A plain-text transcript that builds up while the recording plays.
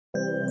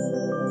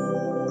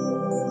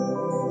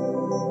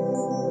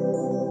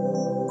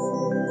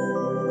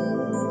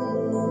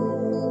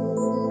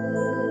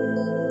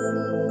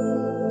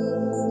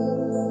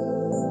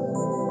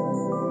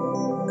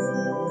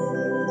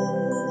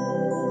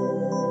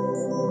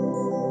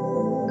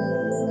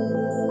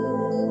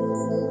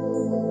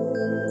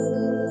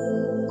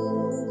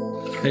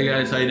Hey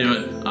guys, how you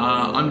doing?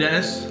 I'm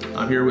Dennis.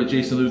 I'm here with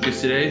Jason Lucas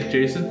today.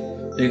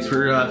 Jason, thanks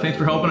for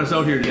helping us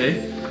out here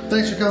today.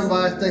 Thanks for coming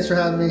by. Thanks for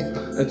having me.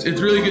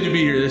 It's really good to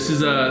be here. This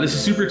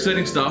is super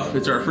exciting stuff.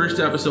 It's our first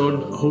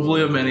episode,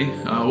 hopefully of many.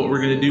 What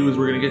we're gonna do is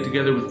we're gonna get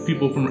together with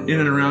people from in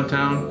and around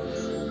town,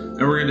 and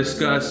we're gonna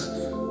discuss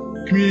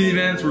community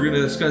events. We're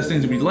gonna discuss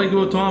things that we like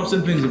about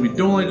Thompson, things that we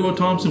don't like about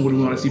Thompson. What do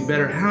we want to see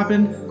better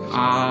happen?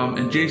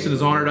 And Jason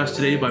has honored us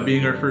today by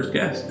being our first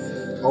guest.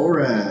 All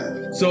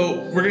right.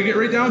 So we're gonna get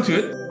right down to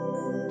it.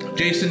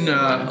 Jason,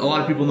 a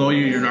lot of people know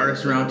you. You're an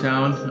artist around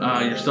town.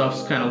 Your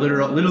stuff's kind of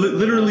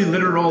literally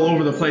littered all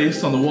over the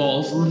place on the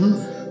walls.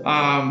 Mm-hmm.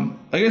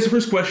 I guess the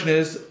first question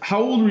is,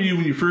 how old were you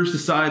when you first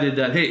decided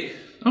that, hey,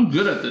 I'm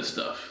good at this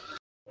stuff?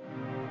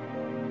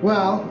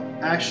 Well,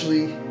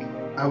 actually,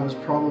 I was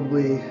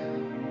probably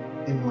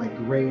in like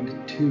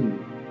grade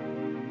 2.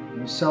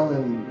 I was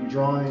selling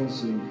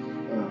drawings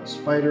of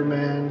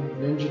Spider-Man,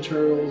 Ninja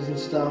Turtles and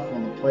stuff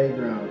on the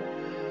playground.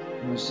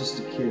 I was just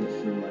a kid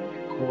for like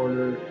a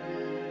quarter,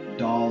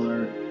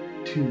 $1,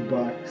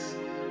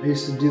 $2. I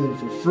used to do them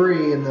for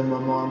free, and then my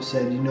mom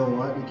said, you know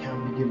what, you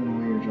can't be giving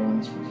away your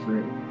drawings for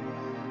free.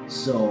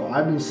 So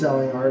I've been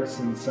selling art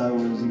since I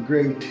was in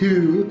grade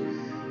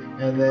 2,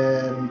 and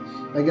then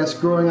I guess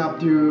growing up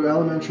through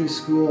elementary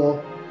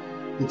school,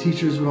 the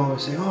teachers would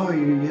always say, oh,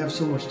 you have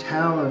so much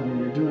talent and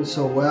you're doing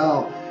so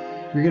well,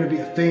 you're going to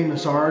be a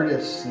famous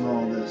artist and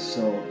all this.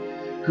 So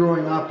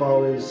growing up, I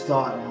always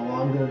thought,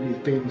 oh, I'm going to be a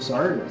famous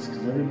artist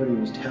because everybody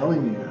was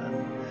telling me that.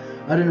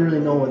 I didn't really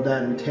know what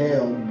that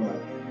entailed,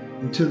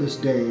 but to this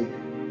day,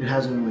 it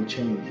hasn't really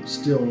changed. I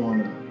still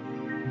want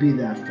to be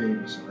that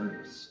famous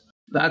artist.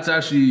 That's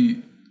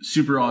actually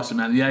super awesome,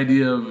 man. The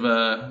idea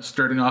of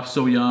starting off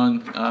so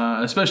young,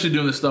 especially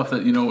doing the stuff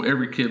that, you know,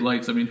 every kid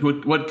likes. I mean,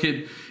 what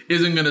kid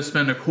isn't going to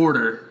spend a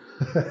quarter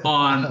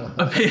on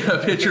a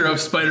picture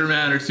of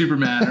Spider-Man or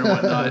Superman or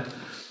whatnot?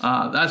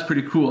 That's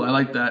pretty cool. I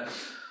like that.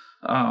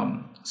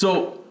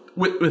 So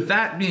with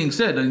that being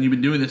said, and you've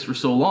been doing this for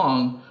so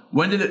long,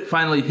 when did it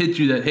finally hit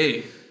you that,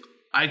 hey,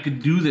 I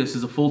could do this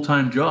as a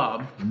full-time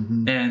job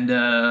and,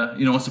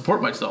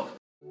 support myself?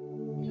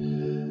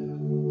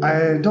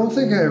 I don't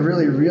think I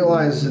really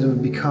realized that it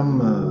would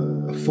become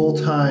a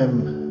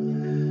full-time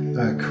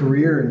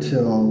career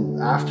until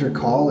after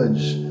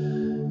college.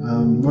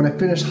 When I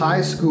finished high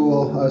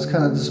school, I was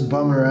kind of just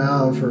bumming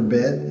around for a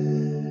bit.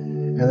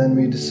 And then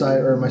we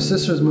decided, or my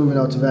sister's moving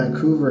out to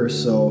Vancouver,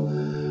 so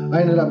I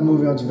ended up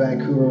moving out to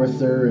Vancouver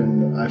with her,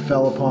 and I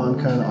fell upon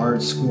kind of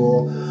art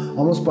school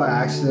almost by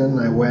accident.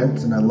 I went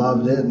and I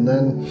loved it, and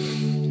then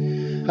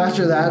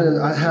after that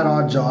I had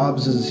odd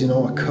jobs as, you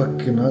know, a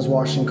cook, and I was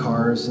washing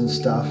cars and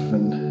stuff,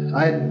 and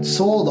I had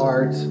sold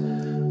art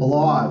a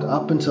lot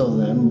up until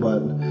then,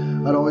 but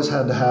I'd always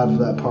had to have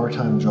that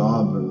part-time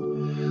job.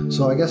 And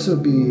so I guess it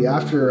would be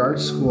after art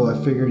school I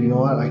figured, you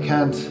know what, I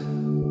can't,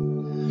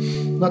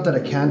 not that I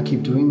can't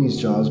keep doing these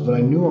jobs, but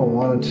I knew I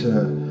wanted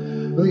to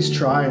at least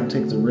try and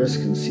take the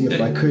risk and see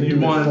if I could do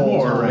it full-time. You wanted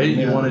more, right?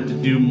 Yeah. You wanted to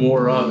do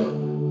more of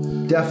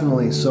it.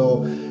 Definitely.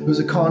 So it was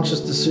a conscious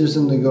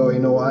decision to go, you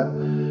know what,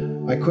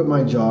 I quit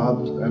my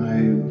job and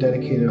I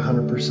dedicated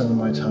 100% of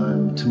my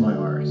time to my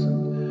art.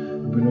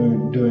 And I've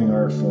been doing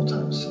art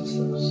full-time since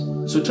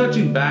then. So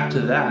touching back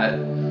to that,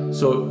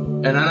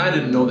 and I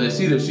didn't know this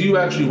either, so you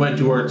actually went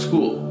to art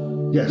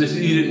school. Yes.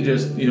 You didn't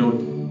just,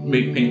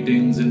 make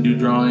paintings and do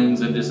drawings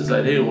and just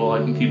decide, hey, well, I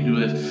can keep doing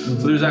this.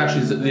 So there's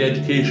actually the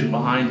education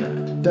behind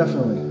that.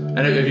 Definitely. And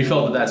have you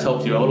felt that that's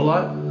helped you out a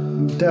lot?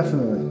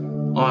 Definitely.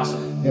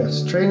 Awesome.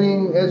 Yes,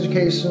 training,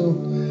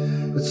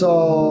 education, it's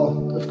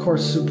all, of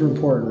course, super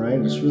important, right?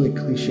 It's really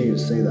cliche to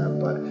say that,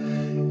 but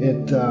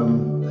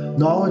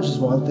knowledge is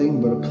one thing,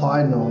 but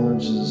applied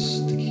knowledge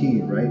is the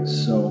key, right?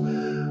 So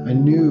I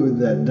knew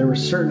that there were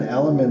certain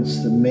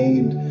elements that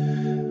made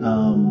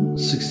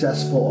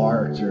successful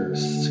art or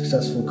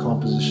successful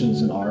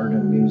compositions in art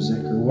and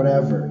music or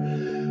whatever,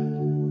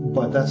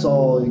 but that's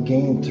all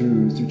gained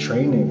through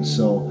training.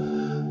 So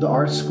the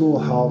art school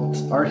helped,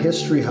 art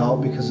history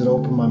helped because it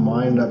opened my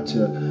mind up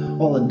to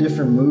all the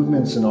different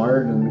movements in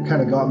art, and it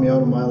kind of got me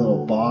out of my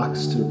little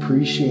box to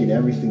appreciate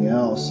everything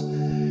else,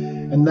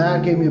 and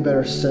that gave me a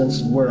better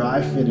sense of where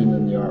I fit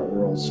in the art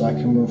world so I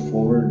can move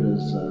forward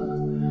as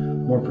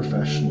more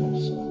professional.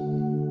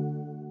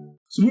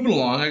 So moving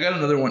along, I got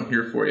another one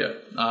here for you.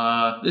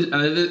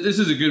 This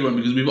is a good one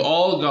because we've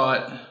all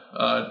got,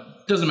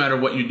 doesn't matter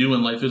what you do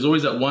in life, there's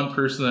always that one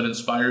person that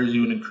inspires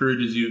you and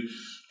encourages you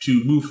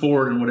to move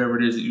forward in whatever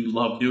it is that you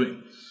love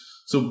doing.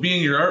 So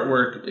being your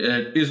artwork,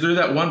 is there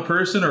that one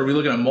person, or are we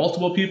looking at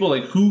multiple people?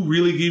 Like, who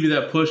really gave you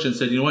that push and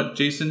said, you know what,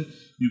 Jason,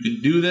 you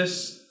can do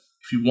this.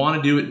 If you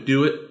want to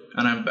do it,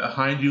 and I'm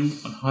behind you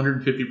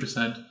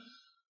 150%.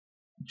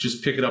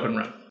 Just pick it up and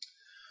run.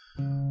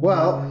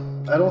 Well,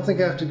 I don't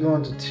think I have to go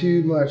into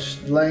too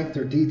much length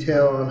or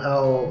detail on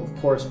how,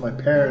 of course, my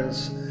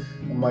parents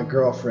and my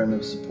girlfriend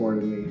have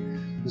supported me.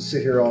 We'll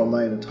sit here all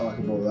night and talk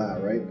about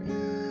that, right?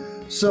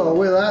 So,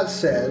 with that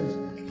said,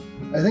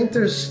 I think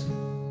there's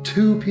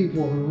two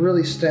people who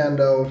really stand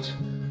out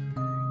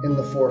in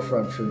the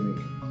forefront for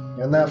me.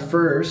 And that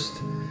first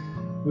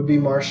would be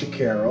Marcia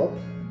Carroll.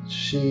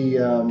 She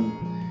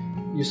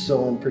used to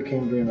own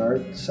Precambrian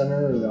Art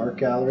Center, or the Art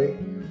Gallery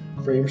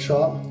frame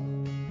shop.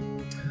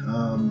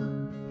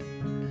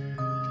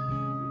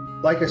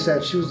 Like I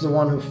said, she was the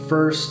one who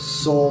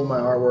first sold my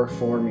artwork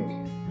for me.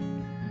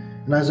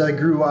 And as I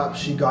grew up,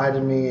 she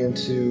guided me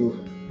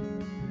into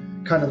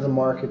kind of the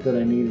market that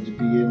I needed to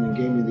be in and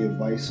gave me the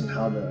advice on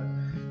how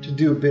to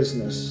do a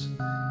business.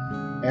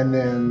 And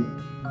then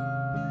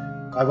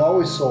I've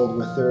always sold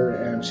with her,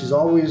 and she's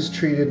always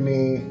treated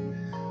me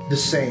the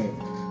same.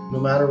 No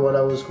matter what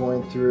I was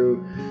going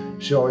through,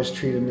 she always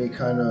treated me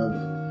kind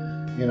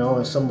of, you know,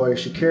 as somebody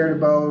she cared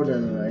about,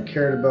 and I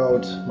cared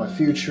about my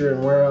future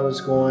and where I was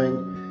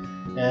going.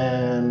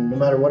 And no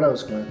matter what I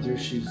was going through,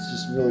 she's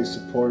just really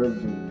supportive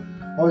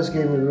and always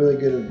gave me really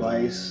good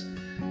advice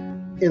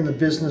in the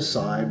business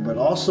side, but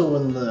also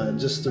in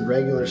just the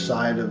regular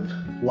side of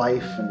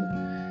life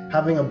and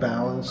having a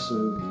balance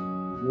of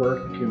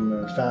work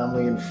and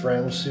family and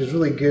friends. She was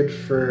really good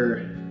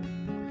for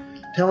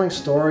telling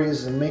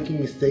stories and making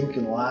you think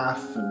and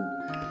laugh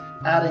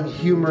and adding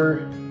humor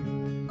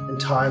and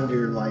time to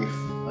your life.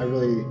 I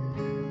really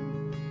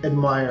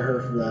admire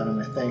her for that, and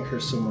I thank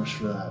her so much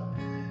for that.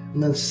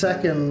 And then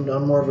second,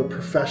 on more of a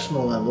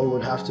professional level,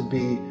 would have to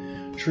be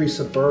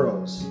Teresa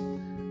Burrows.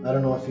 I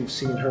don't know if you've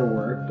seen her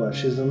work, but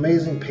she's an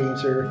amazing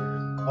painter,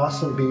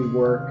 awesome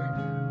beadwork,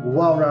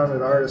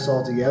 well-rounded artist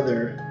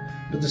altogether.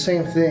 But the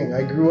same thing,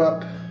 I grew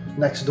up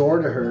next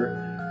door to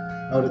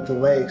her out at the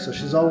lake, so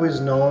she's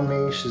always known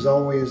me. She's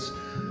always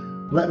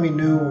let me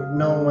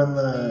know when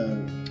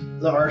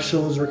the art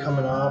shows were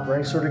coming up or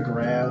any sort of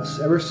grants.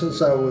 Ever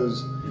since I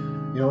was,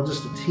 you know,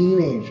 just a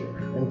teenager.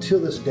 And to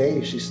this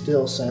day, she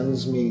still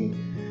sends me,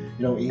 you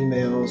know,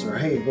 emails or,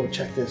 hey, go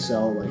check this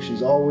out. Like,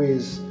 she's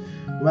always,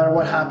 no matter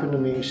what happened to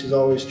me, she's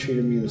always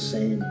treated me the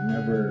same,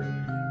 never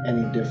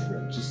any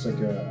different, just like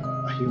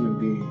a human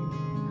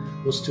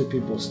being. Those two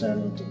people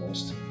stand out the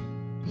most.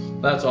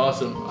 That's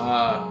awesome.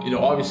 You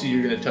know, obviously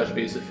you're going to touch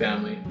base with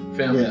family.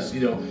 Families,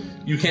 you know,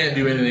 you can't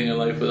do anything in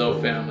life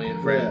without family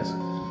and friends.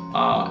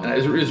 And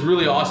it's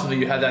really awesome that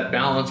you had that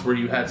balance where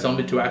you had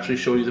somebody to actually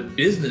show you the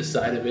business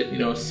side of it, you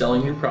know,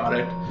 selling your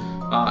product.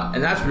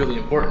 And that's really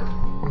important,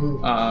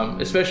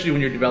 especially when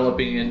you're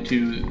developing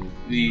into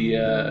the,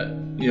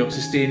 you know,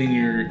 sustaining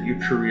your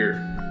career,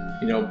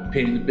 you know,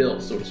 paying the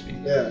bills, so to speak.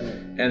 Yeah.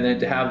 And then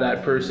to have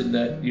that person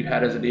that you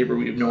had as a neighbor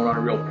you've known on a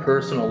real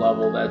personal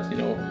level that's, you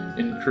know,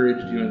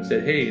 encouraged you and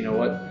said, hey, you know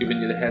what,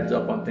 giving you the heads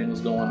up on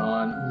things going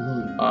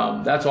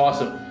on. That's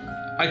awesome.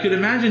 I could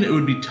imagine it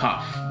would be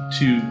tough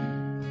to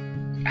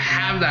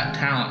have that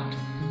talent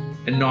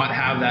and not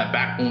have that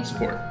backbone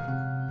support.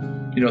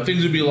 You know,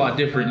 things would be a lot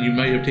different. You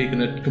might have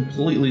taken a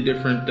completely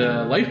different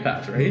life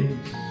path, right?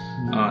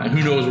 And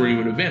who knows where you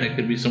would have been. It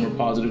could be somewhere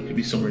positive, could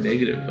be somewhere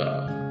negative.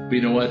 But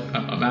you know what?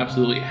 I'm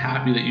absolutely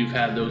happy that you've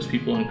had those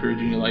people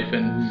encouraging your life,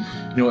 and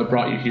you know, it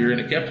brought you here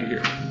and it kept you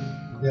here.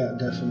 Yeah,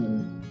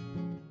 definitely.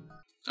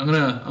 I'm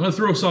gonna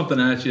throw something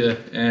at you,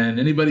 and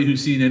anybody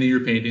who's seen any of your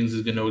paintings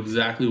is gonna know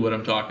exactly what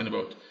I'm talking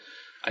about.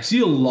 I see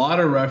a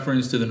lot of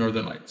reference to the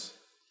Northern Lights.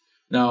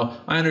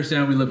 Now, I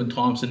understand we live in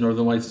Thompson.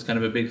 Northern Lights is kind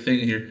of a big thing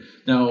here.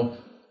 Now,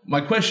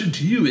 my question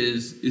to you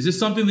is this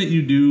something that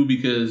you do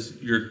because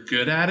you're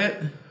good at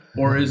it?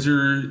 Or is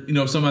there, you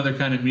know, some other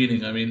kind of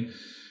meaning? I mean,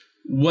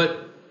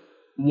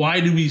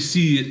 why do we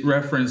see it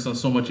referenced on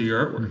so much of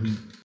your artwork?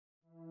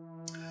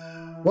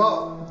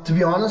 Well, to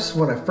be honest,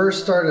 when I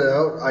first started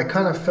out, I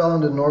kind of fell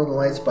into Northern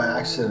Lights by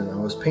accident. I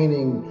was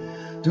painting,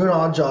 doing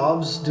odd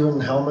jobs, doing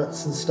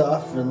helmets and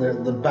stuff,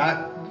 and the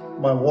back,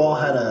 my wall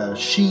had a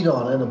sheet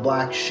on it, a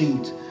black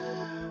sheet.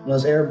 And I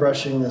was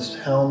airbrushing this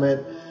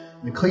helmet,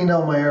 and I cleaned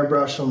out my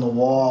airbrush on the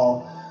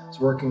wall. I was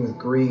working with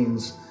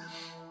greens,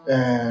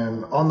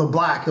 and on the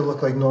black, it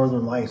looked like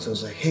Northern Lights. I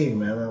was like, hey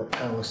man, that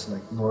kind of looks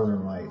like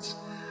Northern Lights.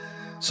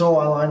 So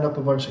I lined up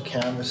a bunch of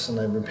canvas, and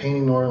I've been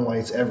painting Northern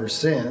Lights ever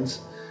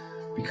since,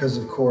 because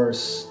of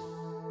course,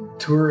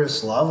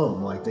 tourists love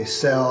them. Like, they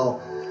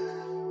sell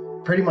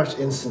pretty much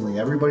instantly.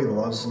 Everybody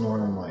loves the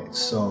Northern Lights.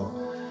 So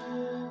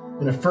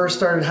when it first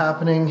started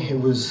happening,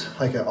 it was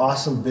like an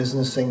awesome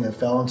business thing that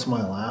fell into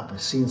my lap. I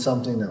seen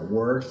something that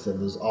worked, that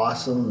was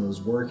awesome, it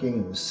was working,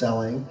 it was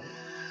selling.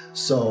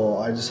 So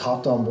I just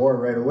hopped on board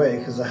right away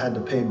because I had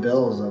to pay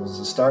bills. I was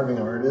a starving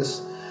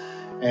artist,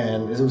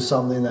 and it was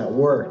something that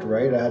worked,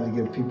 right? I had to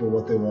give people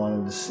what they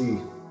wanted to see.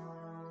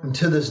 And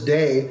to this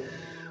day,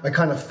 I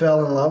kind of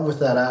fell in love with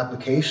that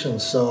application.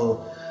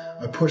 So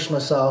I pushed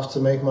myself to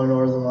make my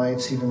Northern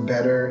Lights even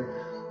better,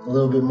 a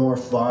little bit more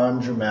fun,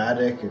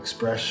 dramatic,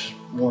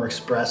 more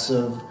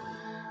expressive.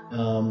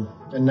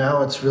 And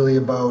now it's really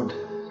about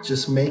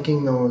just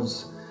making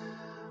those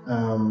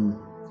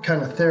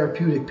kind of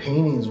therapeutic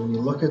paintings. When you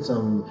look at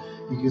them,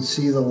 you can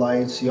see the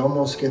lights. You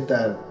almost get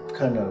that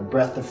kind of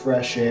breath of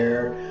fresh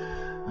air.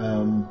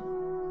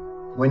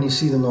 When you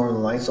see the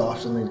Northern Lights,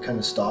 often they kind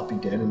of stop you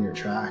dead in your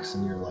tracks,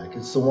 and you're like,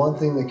 it's the one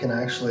thing that can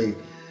actually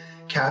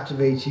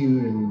captivate you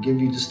and give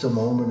you just a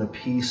moment of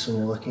peace when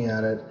you're looking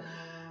at it.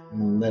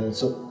 And then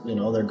it's, you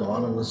know, they're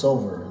gone and it's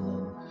over. And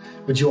then,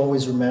 but you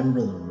always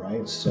remember them,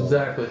 right? So,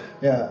 exactly.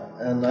 Yeah,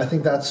 and I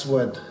think that's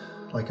what,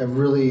 like, I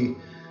really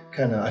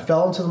kind of, I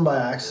fell into them by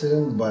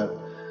accident, but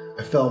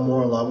I fell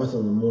more in love with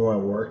them the more I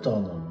worked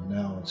on them.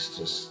 Now it's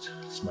just,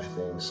 it's my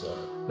thing, so.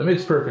 That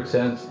makes perfect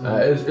sense.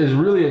 It's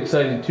really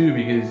exciting too,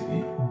 because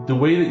the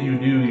way that you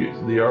do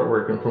the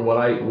artwork, and from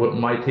what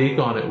my take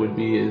on it would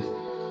be, is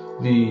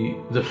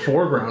the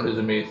foreground is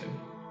amazing.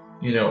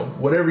 You know,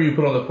 whatever you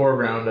put on the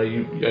foreground,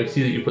 I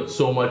see that you put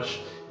so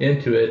much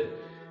into it,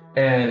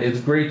 and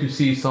it's great to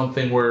see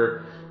something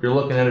where you're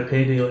looking at a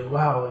painting, you're like,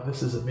 wow, like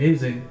this is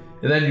amazing,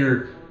 and then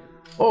you're,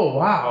 oh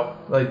wow,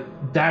 like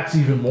that's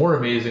even more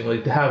amazing.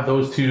 Like to have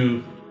those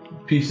two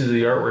pieces of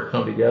the artwork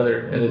come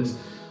together, and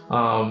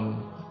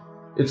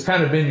it's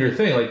kind of been your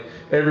thing. Like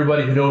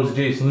everybody who knows a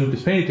Jasyn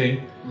Lucas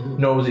painting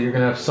knows that you're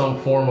gonna have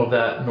some form of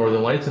that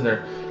Northern Lights in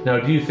there. Now,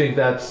 do you think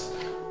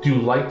do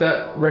you like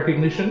that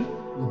recognition?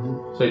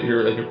 So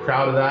you're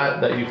proud of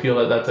that you feel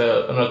that that's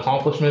an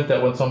accomplishment,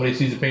 that when somebody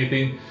sees a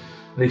painting,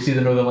 they see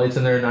the Northern Lights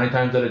in there, 9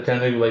 times out of 10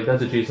 they're like,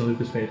 that's a Jasyn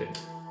Lucas painting.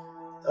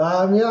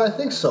 Yeah, I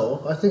think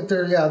so. I think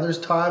there's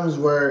times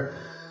where,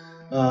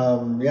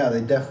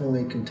 they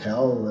definitely can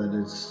tell that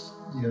it's,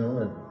 you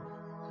know,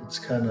 it's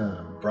kind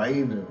of bright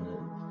and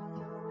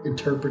it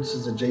interprets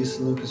as a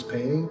Jasyn Lucas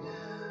painting.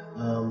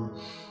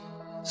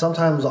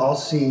 Sometimes I'll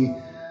see,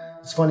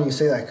 it's funny you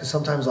say that, because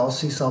sometimes I'll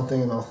see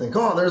something and I'll think,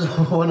 oh, there's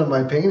one of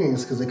my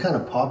paintings, because they kind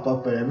of pop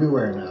up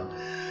everywhere now.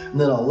 And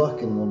then I'll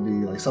look and it'll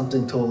be like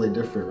something totally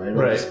different, right?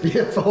 It'll just be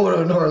a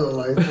photo of Northern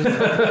Lights.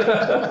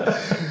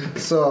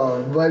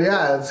 So, but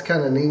yeah, it's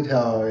kind of neat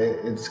how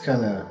it's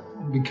kind of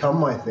become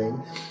my thing.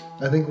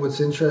 I think what's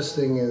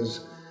interesting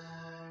is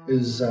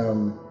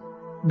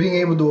being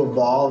able to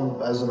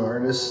evolve as an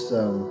artist.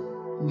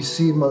 You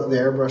see the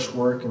airbrush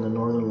work and the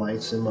Northern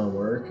Lights in my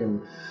work,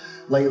 and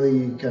lately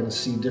you kind of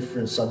see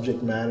different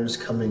subject matters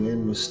coming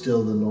in with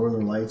still the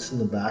Northern Lights in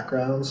the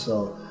background.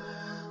 So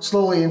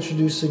slowly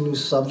introducing new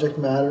subject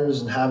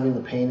matters and having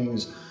the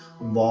paintings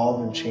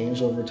evolve and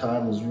change over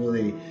time is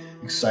really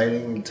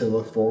exciting to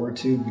look forward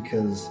to,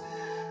 because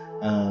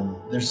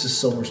there's just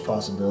so much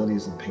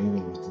possibilities in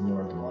painting with the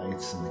Northern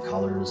Lights and the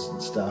colors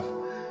and stuff.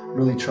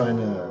 Really trying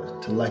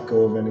to let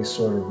go of any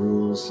sort of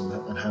rules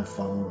and have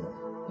fun with it.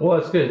 Well,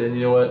 that's good. And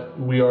you know what?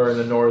 We are in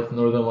the north.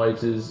 Northern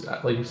Lights is,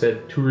 like you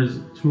said,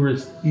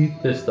 tourists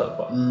eat this stuff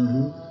up.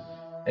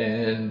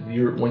 And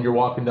when you're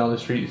walking down the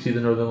street, you see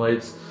the Northern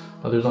Lights.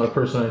 There's not a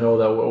person I know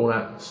that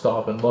won't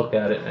stop and look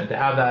at it. And to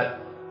have that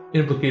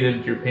implicated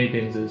into your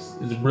paintings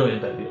is a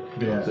brilliant idea, to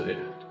be honest with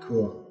you.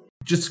 Cool.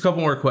 Just a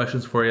couple more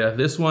questions for you.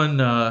 This one,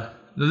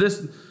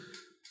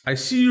 I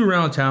see you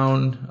around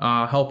town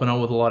helping out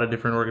with a lot of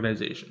different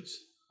organizations.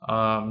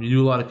 You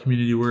do a lot of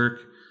community work.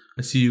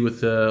 I see you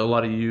with a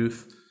lot of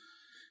youth.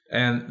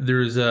 And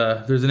there's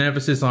an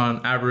emphasis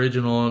on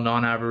Aboriginal and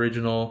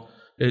non-Aboriginal.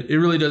 It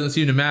really doesn't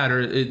seem to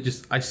matter.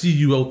 I see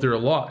you out there a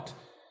lot.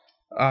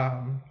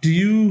 Do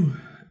you,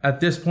 at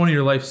this point in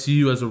your life, see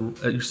you as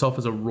yourself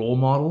as a role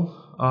model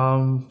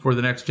for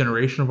the next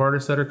generation of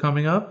artists that are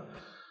coming up?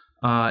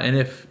 And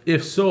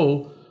if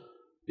so,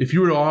 if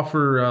you were to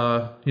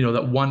offer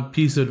that one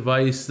piece of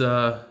advice,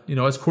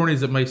 as corny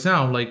as it might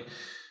sound, like,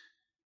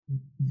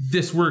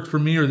 this worked for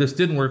me or this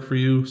didn't work for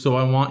you, so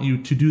I want you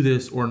to do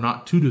this or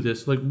not to do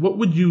this. Like, what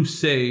would you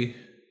say?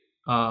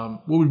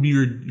 What would be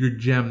your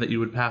gem that you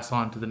would pass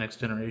on to the next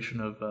generation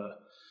of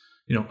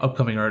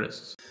upcoming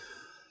artists?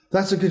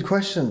 That's a good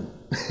question.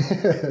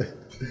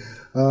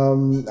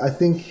 I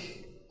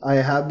think I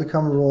have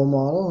become a role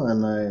model,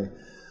 and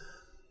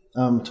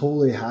I'm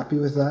totally happy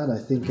with that. I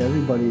think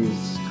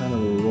everybody's kind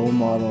of a role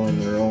model in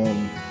their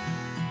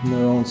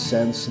own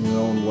sense, in their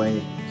own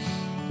way.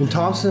 In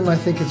Thompson, I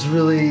think it's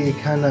really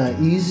kind of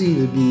easy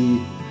to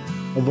be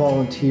a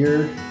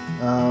volunteer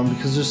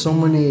because there's so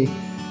many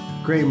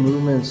great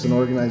movements and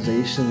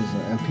organizations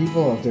and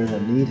people out there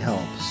that need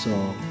help.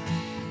 So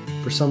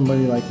for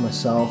somebody like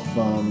myself,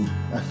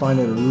 I find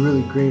it a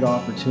really great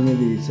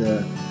opportunity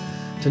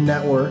to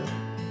network,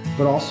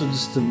 but also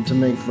just to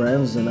make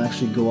friends and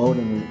actually go out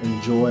and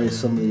enjoy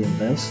some of the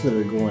events that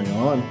are going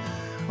on.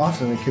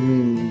 Often it can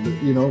mean,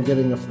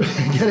 getting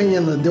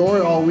in the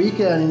door all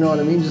weekend, you know what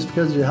I mean, just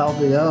because you're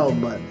helping out.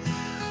 But,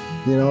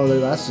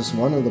 that's just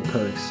one of the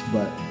perks.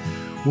 But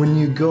when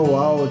you go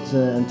out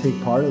and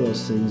take part of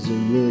those things, you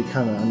really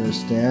kind of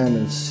understand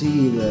and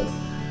see that,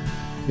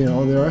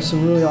 there are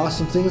some really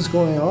awesome things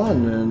going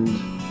on. And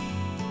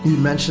you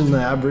mentioned the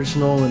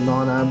Aboriginal and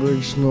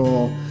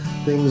non-Aboriginal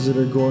things that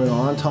are going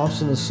on.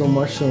 Thompson is so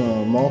much a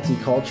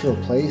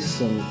multicultural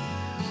place, and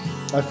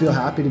I feel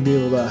happy to be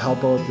able to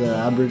help out the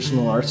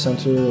Aboriginal Arts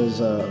Center as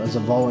a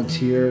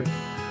volunteer.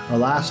 Our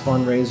last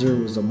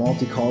fundraiser was a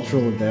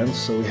multicultural event,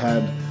 so we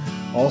had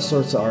all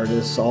sorts of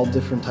artists, all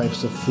different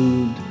types of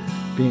food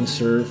being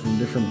served from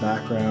different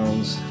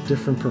backgrounds,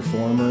 different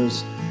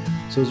performers.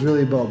 So it's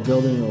really about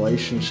building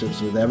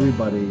relationships with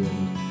everybody,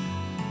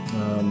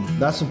 and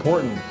that's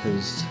important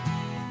because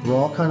we're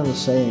all kind of the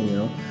same, you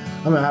know.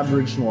 I'm an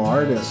Aboriginal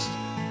artist,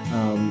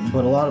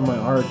 but a lot of my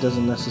art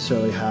doesn't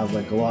necessarily have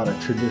like a lot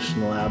of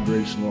traditional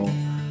Aboriginal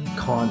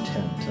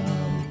content.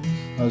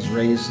 I was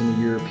raised in a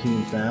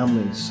European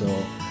family, so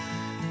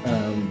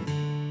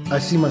I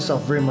see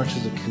myself very much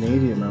as a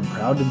Canadian. I'm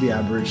proud to be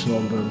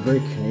Aboriginal, but I'm very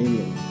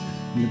Canadian.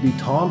 And to be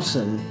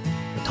Thompson,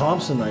 a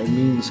Thompsonite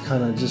means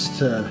kind of just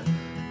to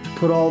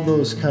put all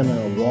those kind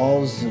of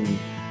walls and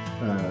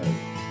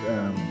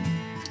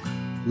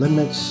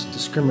limits,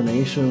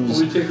 discriminations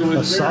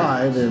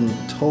aside,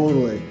 and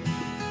totally.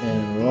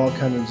 And we're all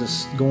kind of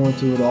just going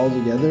through it all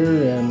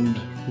together, and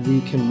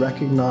we can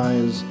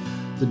recognize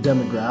the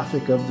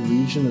demographic of the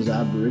region as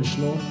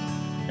Aboriginal,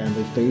 and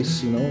they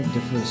face, you know,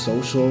 different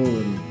social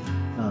and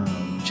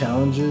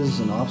challenges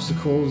and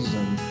obstacles,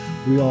 and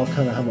we all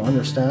kind of have an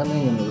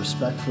understanding and a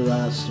respect for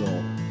that. So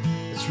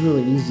it's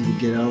really easy to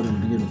get out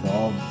and be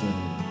involved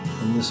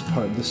in this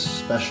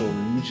special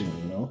region,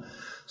 you know.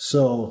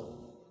 So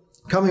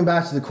coming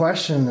back to the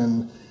question,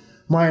 and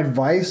my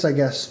advice, I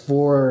guess,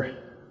 for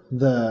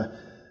the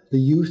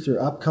youth or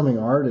upcoming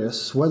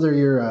artists, whether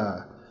you're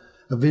a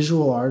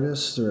visual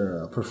artist or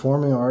a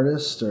performing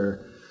artist,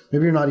 or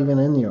maybe you're not even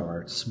in the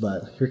arts,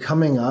 but you're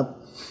coming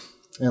up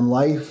in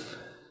life,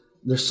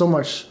 there's so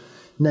much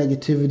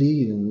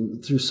negativity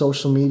and through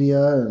social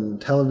media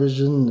and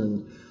television,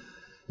 and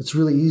it's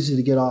really easy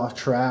to get off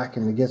track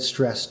and to get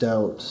stressed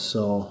out.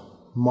 So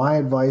my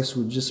advice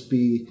would just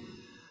be,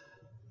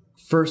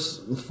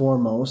 first and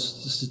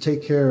foremost, just to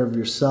take care of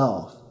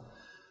yourself.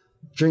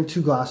 Drink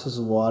 2 glasses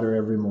of water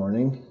every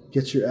morning,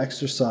 get your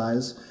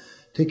exercise,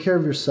 take care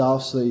of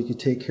yourself so that you can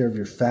take care of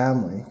your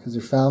family, because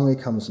your family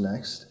comes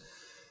next,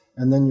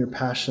 and then your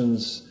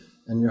passions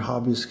and your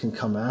hobbies can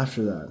come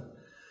after that.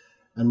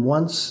 And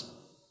once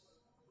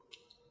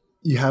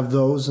you have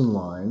those in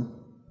line,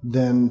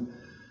 then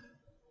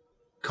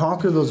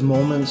conquer those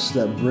moments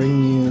that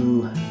bring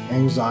you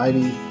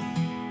anxiety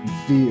and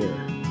fear.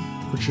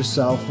 Put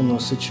yourself in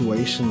those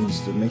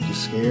situations that make you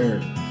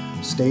scared.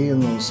 Stay in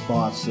those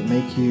spots that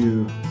make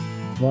you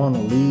want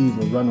to leave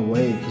or run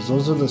away, because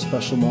those are the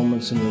special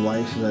moments in your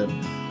life that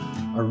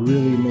are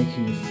really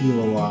making you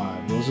feel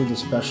alive. Those are the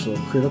special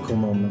critical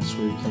moments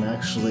where you can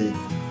actually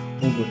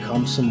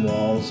overcome some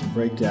walls,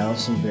 break down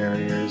some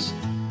barriers,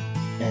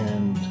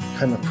 and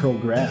kind of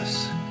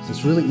progress.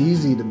 It's really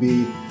easy to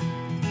be,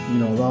 you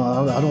know,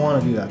 oh, I don't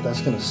want to do that,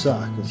 that's going to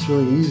suck. It's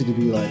really easy to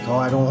be like, oh,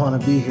 I don't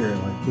want to be here,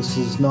 like this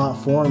is not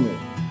for me.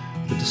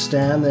 But to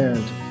stand there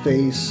and to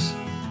face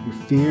your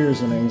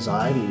fears and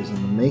anxieties and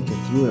to make it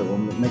through it will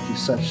make you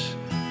such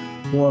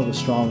more of a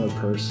stronger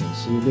person.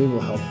 So you'll be able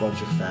to help out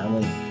your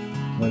family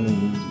when they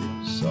need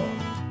you. So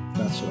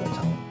that's what I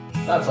tell them.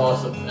 That's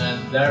awesome,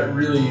 and that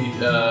really,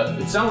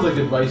 it sounds like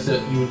advice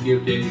that you would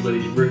give to anybody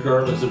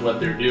regardless of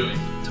what they're doing.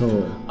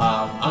 Totally.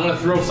 I'm going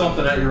to throw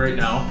something at you right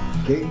now.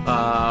 Okay.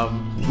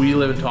 We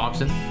live in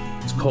Thompson.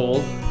 It's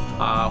cold.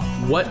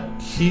 What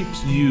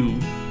keeps you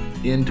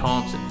in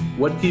Thompson?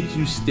 What keeps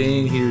you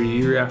staying here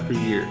year after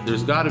year?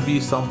 There's got to be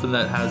something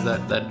that has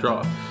that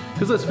draw.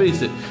 Because let's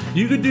face it,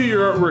 you could do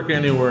your artwork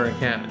anywhere in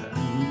Canada.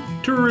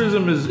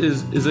 Tourism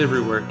is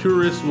everywhere.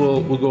 Tourists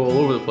will go all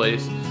over the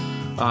place.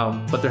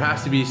 But there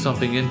has to be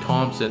something in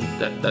Thompson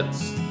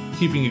that's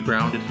keeping you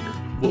grounded here.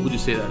 What would you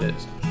say that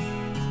is?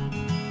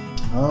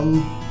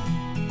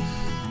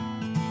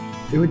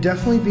 It would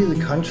definitely be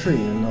the country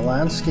and the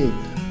landscape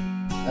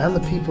and the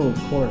people, of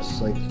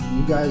course. Like,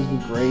 you guys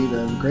were great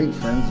and great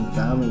friends and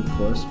family, of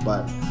course,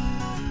 but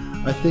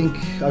I think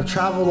I've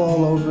traveled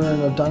all over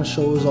and I've done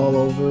shows all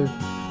over.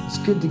 It's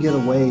good to get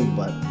away,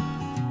 but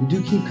we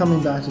do keep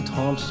coming back to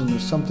Thompson.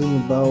 There's something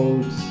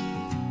about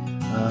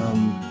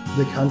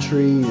the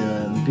country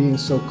and being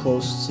so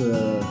close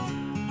to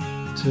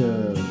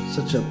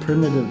such a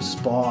primitive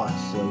spot.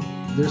 Like,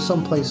 there's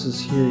some places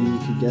here you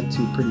could get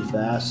to pretty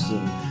fast,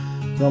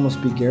 and you can almost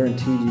be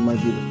guaranteed you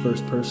might be the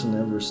first person to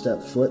ever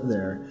step foot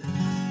there.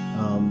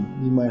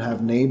 You might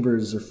have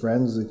neighbors or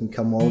friends that can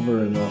come over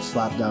and they'll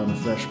slap down a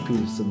fresh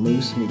piece of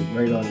moose meat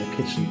right on your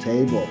kitchen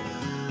table,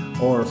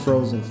 or a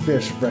frozen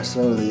fish fresh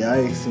out of the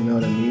ice, you know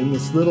what I mean?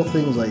 It's little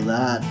things like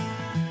that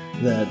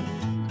that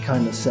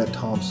kind of set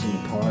Thompson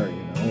apart, you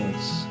know.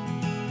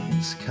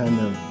 It's kind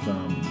of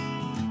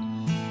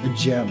a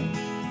gem,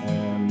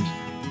 and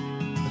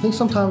I think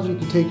sometimes we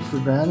can take it for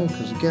granted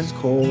because it gets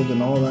cold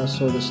and all that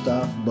sort of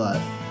stuff, but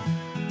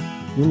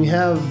when you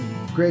have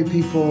great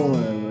people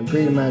and a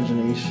great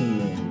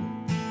imagination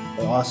and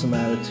an awesome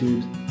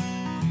attitude,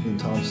 then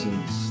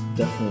Thompson's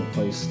definitely a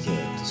place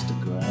to stick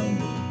around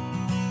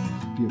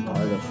and be a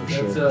part of for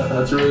sure.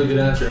 That's a really good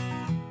answer.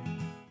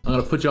 I'm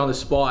gonna put you on the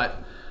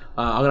spot.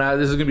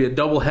 This is gonna be a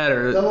double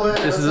header.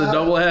 This is a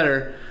double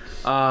header.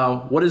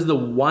 What is the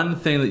one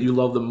thing that you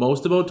love the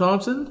most about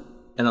Thompson?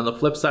 And on the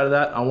flip side of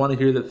that, I want to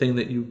hear the thing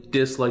that you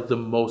dislike the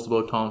most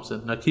about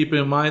Thompson. Now, keep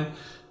in mind,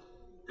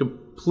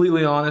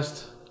 completely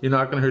honest. You're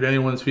not going to hurt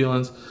anyone's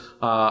feelings.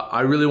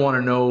 I really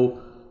want to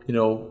know,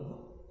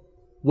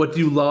 what do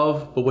you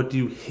love, but what do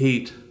you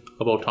hate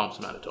about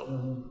Thompson, Manitoba?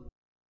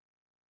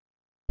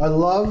 I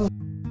love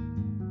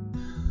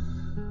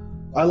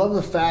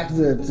the fact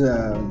that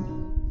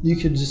you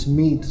can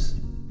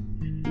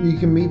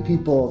meet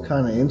people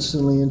kind of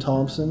instantly in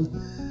Thompson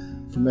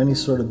from any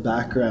sort of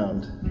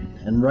background,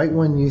 and right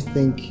when you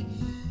think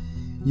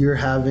you're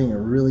having a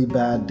really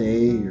bad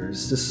day, or you're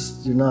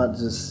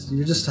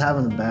just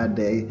having a bad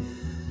day,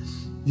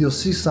 you'll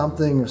see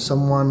something or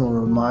someone will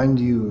remind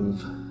you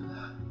of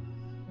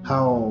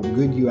how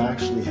good you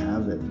actually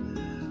have it.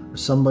 Or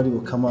somebody will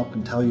come up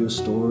and tell you a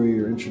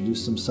story or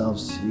introduce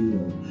themselves to you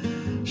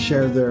and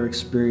share their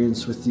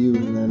experience with you,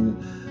 and then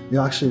you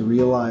actually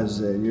realize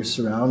that you're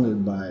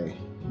surrounded by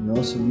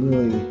some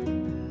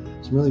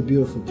really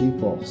beautiful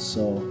people.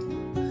 So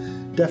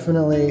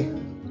definitely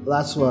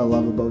that's what I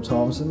love about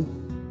Thompson.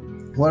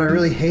 What I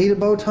really hate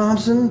about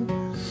Thompson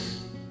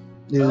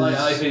is... I like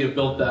how you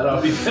built that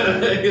up.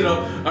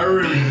 I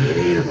really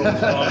hate about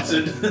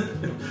Thompson.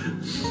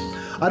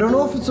 I don't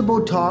know if it's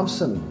about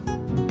Thompson,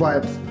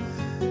 but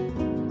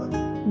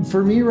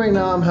for me right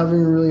now, I'm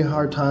having a really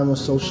hard time with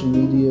social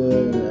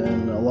media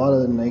and a lot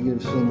of the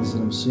negative things that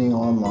I'm seeing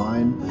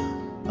online.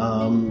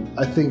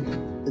 I think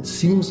it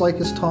seems like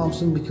it's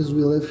Thompson because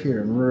we live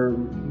here and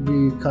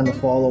we kind of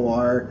follow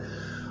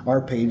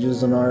our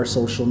pages and our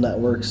social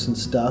networks and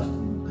stuff.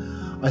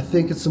 I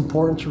think it's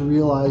important to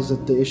realize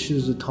that the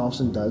issues that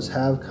Thompson does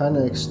have kind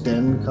of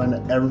extend kind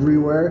of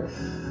everywhere.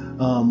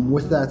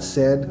 With that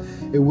said,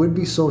 it would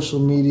be social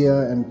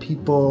media and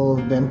people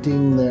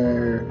venting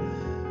their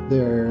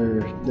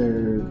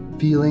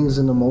feelings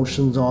and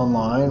emotions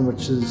online,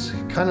 which is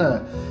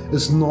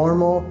it's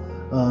normal.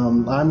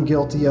 I'm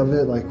guilty of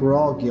it. Like, we're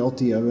all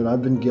guilty of it.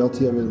 I've been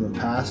guilty of it in the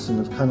past,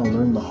 and I've kind of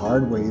learned the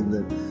hard way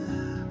that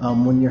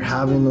when you're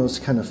having those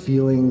kind of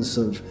feelings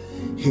of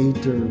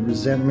hate or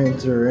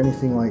resentment or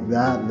anything like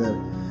that, that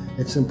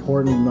it's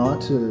important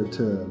not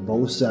to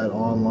boast that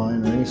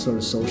online or any sort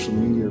of social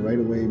media right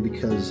away,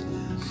 because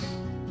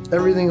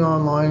everything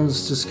online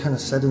is just kind of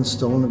set in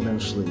stone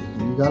eventually.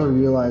 You got to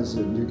realize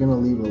that you're going to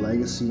leave a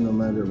legacy no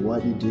matter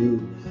what you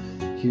do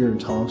here in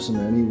Thompson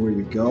or anywhere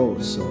you go.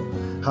 So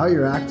how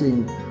you're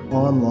acting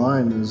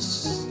online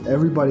is,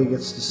 everybody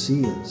gets to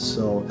see it.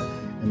 So,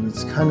 and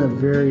it's kind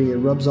of it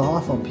rubs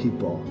off on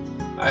people.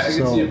 I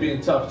can see it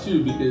being tough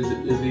too, because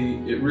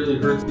it really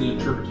hurts the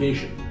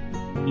interpretation.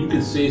 You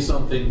can say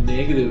something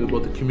negative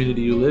about the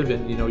community you live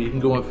in. You can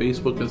go on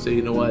Facebook and say,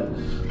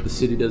 the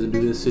city doesn't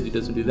do this, city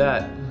doesn't do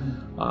that.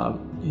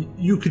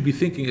 You could be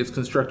thinking it's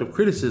constructive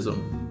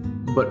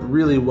criticism, but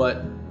really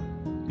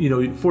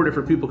four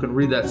different people can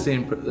read that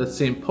same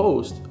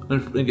post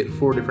and get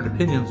four different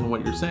opinions on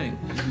what you're saying.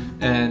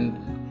 And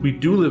we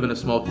do live in a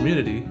small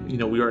community.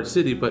 We are a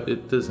city, but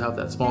it does have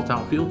that small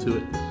town feel to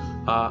it.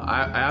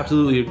 I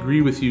absolutely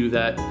agree with you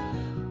that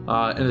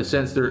in a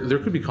sense there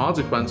could be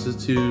consequences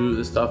to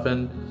the stuff,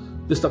 and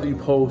the stuff that you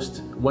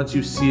post, once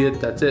you see it,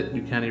 that's it.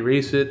 You can't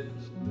erase it.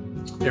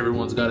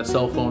 Everyone's got a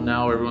cell phone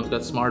now. Everyone's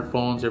got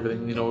smartphones.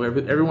 Everything,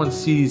 everyone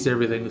sees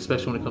everything,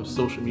 especially when it comes to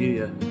social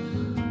media.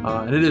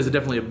 And it is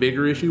definitely a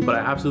bigger issue, but I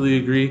absolutely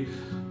agree.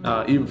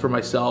 Even for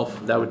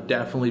myself, that would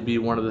definitely be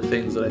one of the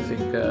things that I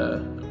think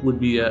would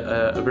be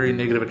a very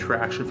negative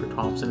attraction for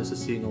Thompson, is to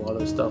seeing a lot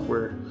of the stuff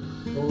where...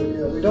 Well,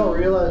 yeah, we don't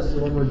realize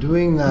that when we're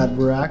doing that,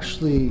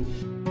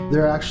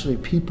 there are actually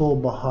people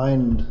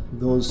behind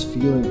those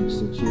feelings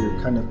that you're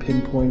kind of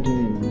pinpointing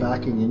and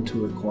backing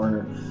into a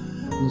corner.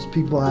 These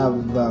people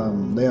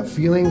they have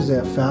feelings, they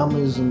have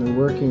families, and they're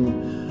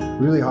working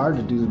really hard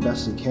to do the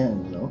best they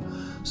can,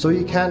 So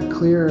you can't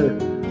clear,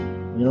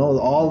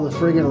 all the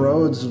friggin'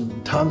 roads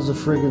with tons of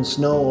friggin'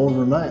 snow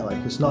overnight. Like,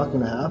 it's not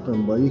going to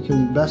happen, but you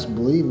can best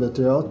believe that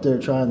they're out there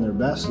trying their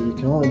best. So you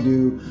can only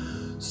do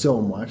so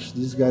much.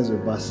 These guys are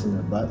busting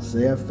their butts.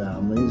 They have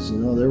families,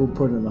 they're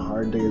putting in a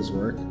hard day's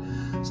work.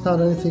 It's not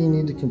anything you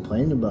need to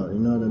complain about, you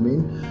know what I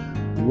mean?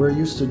 We're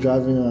used to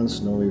driving on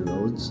snowy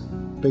roads.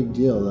 Big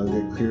deal. They'll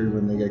get cleared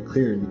when they get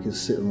cleared. You can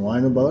sit and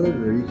whine about it,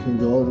 or you can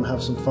go out and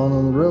have some fun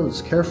on the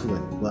roads carefully.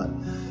 But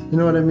you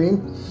know what I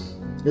mean?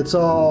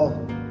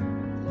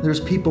 There's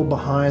people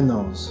behind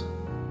those.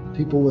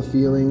 People with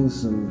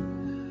feelings,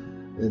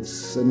 and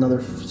it's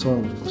another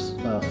sort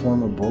of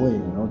form of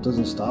bullying. It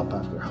doesn't stop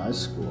after high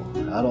school.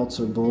 Adults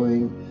are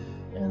bullying,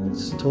 and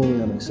it's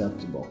totally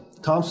unacceptable.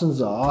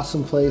 Thompson's an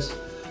awesome place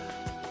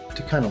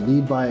to kind of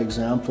lead by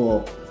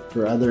example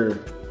for other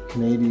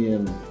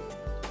Canadian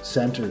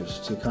centers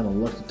to kind of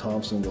look at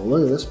Thompson and go,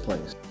 look at this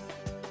place.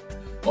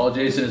 Well,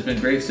 Jasyn, it's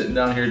been great sitting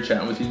down here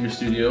chatting with you in your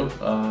studio.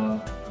 I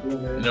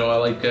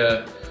like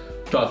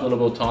talked a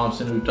little about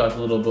Thompson. We've talked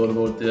a little bit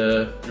about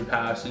your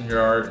past and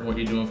your art and what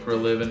you're doing for a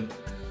living.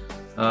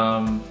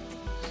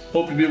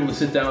 Hope to be able to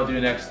sit down with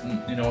you next,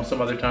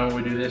 some other time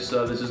when we do this.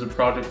 This is a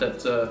project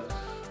that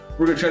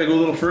we're going to try to go a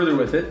little further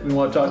with it. We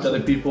want to talk to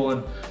other people,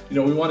 and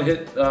we want to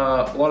hit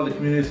a lot of the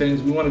community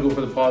things. We want to go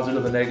for the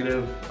positive, the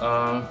negative,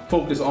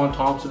 focus on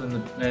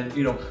Thompson and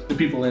the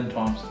people in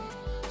Thompson.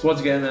 So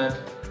once again, man,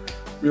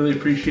 Really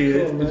appreciate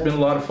it. It's been a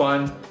lot of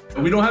fun.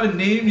 We don't have a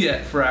name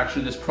yet for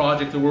actually this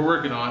project that we're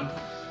working on.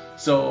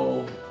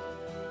 So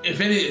if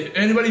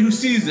anybody who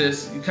sees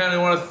this, you kind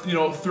of want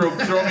to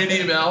throw me an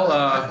email,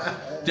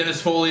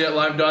 Dennis Foley at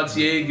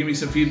live.ca. Give me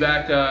some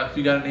feedback if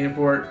you got a name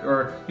for it,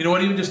 or you know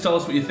what, even just tell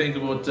us what you think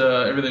about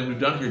everything we've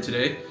done here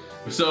today.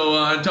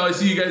 So until I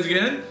see you guys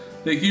again,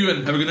 thank you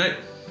and have a good night.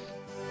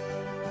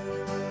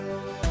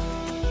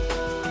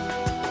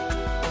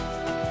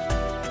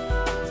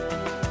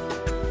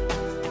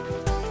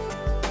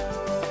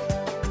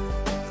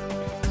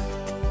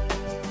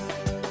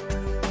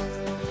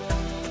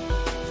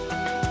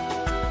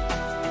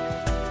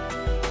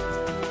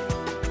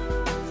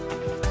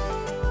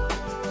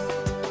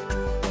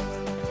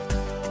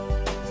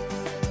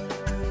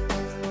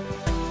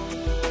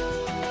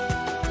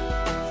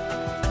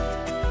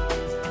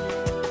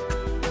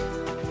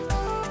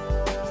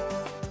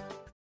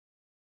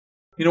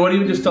 You know what,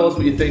 even just tell us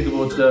what you think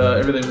about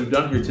everything we've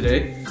done here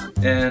today.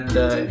 And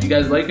if you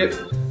guys like it,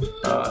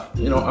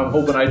 I'm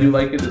hoping I do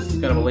like it. This is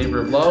kind of a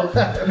labor of love.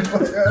 I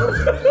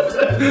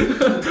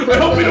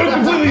hope we don't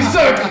completely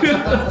suck.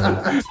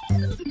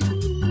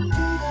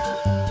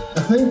 I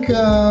think,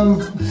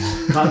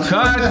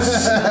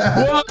 Cuts!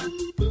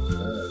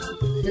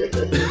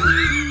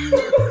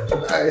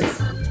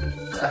 Nice.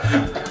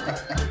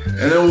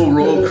 And then we'll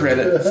roll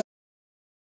credits.